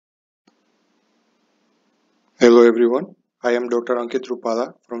Hello everyone, I am Dr. Ankit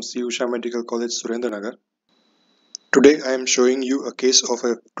Rupala from CU Medical College, Surendranagar. Today I am showing you a case of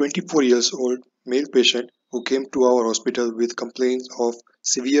a 24 years old male patient who came to our hospital with complaints of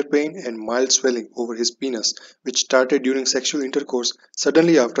severe pain and mild swelling over his penis, which started during sexual intercourse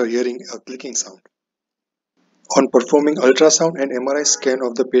suddenly after hearing a clicking sound. On performing ultrasound and MRI scan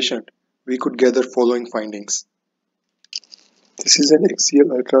of the patient, we could gather following findings. This is an axial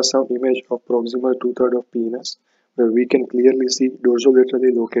ultrasound image of proximal two-thirds of penis, where we can clearly see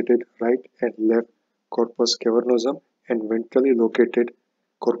dorsolaterally located right and left corpus cavernosum and ventrally located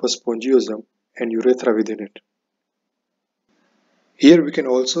corpus spongiosum and urethra within it. Here we can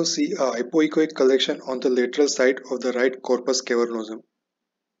also see a hypoechoic collection on the lateral side of the right corpus cavernosum.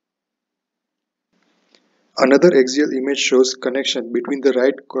 Another axial image shows connection between the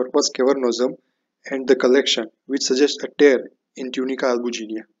right corpus cavernosum and the collection, which suggests a tear in tunica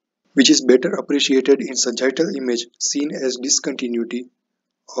albuginea, which is better appreciated in sagittal image seen as discontinuity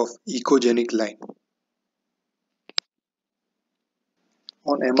of echogenic line.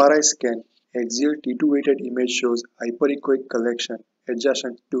 On MRI scan, axial T2 weighted image shows hyperechoic collection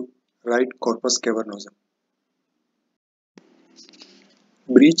adjacent to right corpus cavernosum.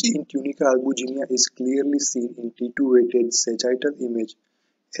 Breach in tunica albuginea is clearly seen in T2 weighted sagittal image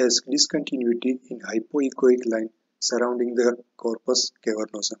as discontinuity in hypoechoic line surrounding the corpus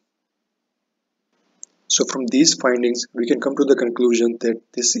cavernosum. So from these findings, we can come to the conclusion that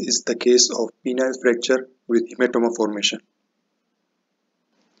this is the case of penile fracture with hematoma formation.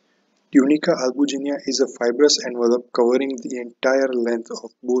 Tunica albuginea is a fibrous envelope covering the entire length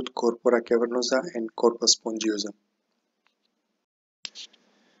of both corpora cavernosa and corpus spongiosum.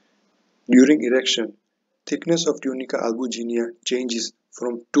 During erection, thickness of tunica albuginea changes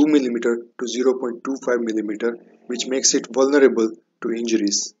from 2 mm to 0.25 mm, which makes it vulnerable to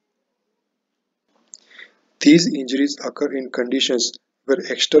injuries. These injuries occur in conditions where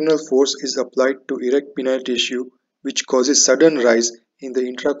external force is applied to erect penile tissue, which causes sudden rise in the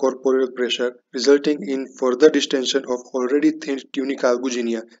intracorporeal pressure, resulting in further distension of already thin tunica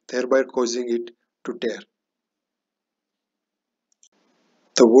albuginea, thereby causing it to tear.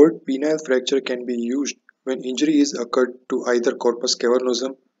 The word penile fracture can be used when injury is occurred to either corpus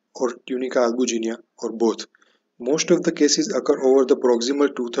cavernosum or tunica albuginea or both. Most of the cases occur over the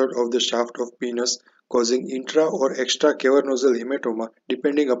proximal two-thirds of the shaft of penis, causing intra or extra cavernosal hematoma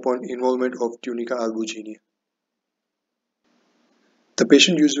depending upon involvement of tunica albuginea. The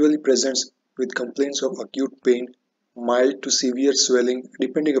patient usually presents with complaints of acute pain, mild to severe swelling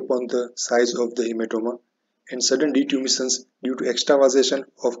depending upon the size of the hematoma, and sudden detumescence due to extravasation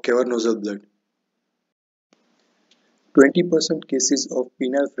of cavernosal blood. 20% cases of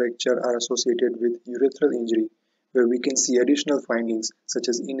penile fracture are associated with urethral injury, where we can see additional findings such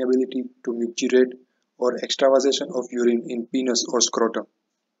as inability to micturate or extravasation of urine in penis or scrotum.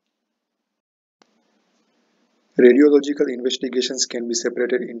 Radiological investigations can be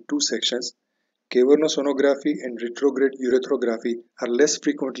separated in two sections. Cavernosonography and retrograde urethrography are less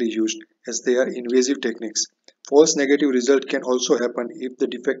frequently used as they are invasive techniques. False negative result can also happen if the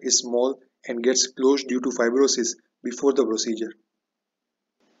defect is small and gets closed due to fibrosis before the procedure.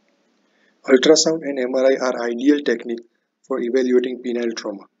 Ultrasound and MRI are ideal techniques for evaluating penile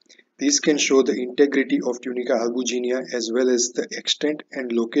trauma. These can show the integrity of tunica albuginea as well as the extent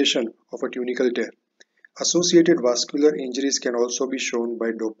and location of a tunical tear. Associated vascular injuries can also be shown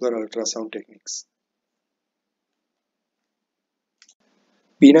by Doppler ultrasound techniques.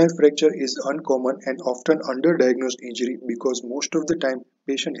 Penile fracture is uncommon and often underdiagnosed injury because most of the time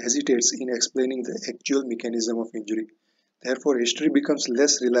patient hesitates in explaining the actual mechanism of injury. Therefore, history becomes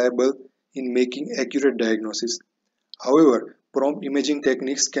less reliable in making accurate diagnosis. However, prompt imaging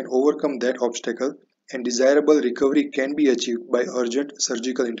techniques can overcome that obstacle and desirable recovery can be achieved by urgent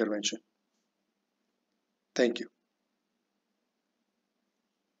surgical intervention. Thank you.